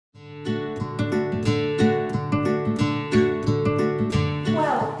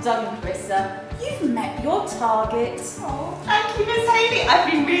target. Oh, thank you, Miss Hayley. I've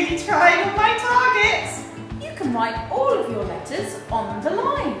been really trying on my targets. You can write all of your letters on the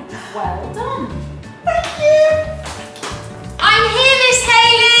line. Well done. Thank you. I'm here, Miss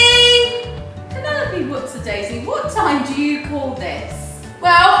Hayley. Penelope Whoops-a-Daisy, what time do you call this?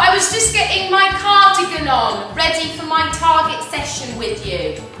 Well, I was just getting my cardigan on, ready for my target session with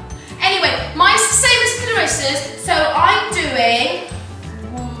you. Anyway, mine's the same as Clarissa's, so I'm doing...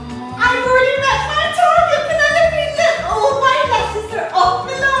 I've already met my target, Penelope. Look, all my letters are on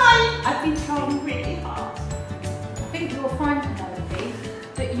the line. I've been trying really hard. I think you'll find, Penelope,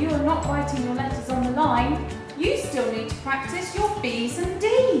 that you are not writing your letters on the line. You still need to practice your B's and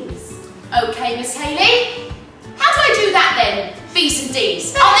D's. Okay, Miss Hayley. How do I do that then? B's and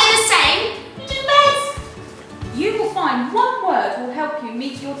D's. Are they the same? You do beds. You will find one word will help you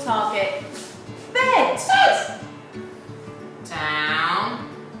meet your target. Bed. Bed. Down,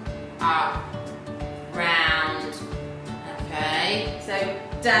 up, round. Okay. So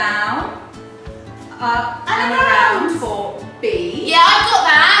down, up And and around. around for B. Yeah, I've got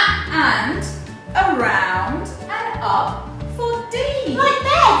that. And around and up for D. Like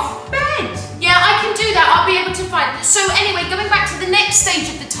bed. Bed. Yeah, I can do that. I'll be able to find. So anyway, going back to the next stage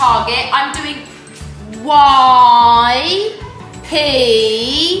of the target, I'm doing Y,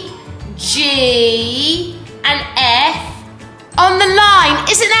 P, G, and F on the line.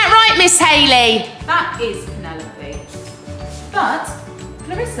 Isn't that right, Miss Hayley? That is Penelope. But,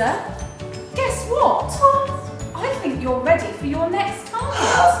 Clarissa, guess what? I think you're ready for your next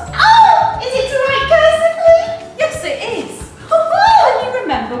target. Oh, is it to write cursively? Yes, it is. Can you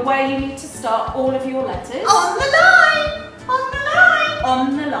remember where you need to start all of your letters? On the line. On the line.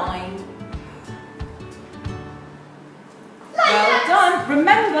 On the line. Like Well that. done.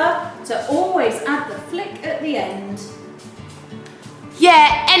 Remember to always add the flick at the end.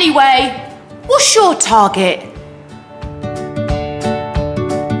 Yeah, anyway, what's your target?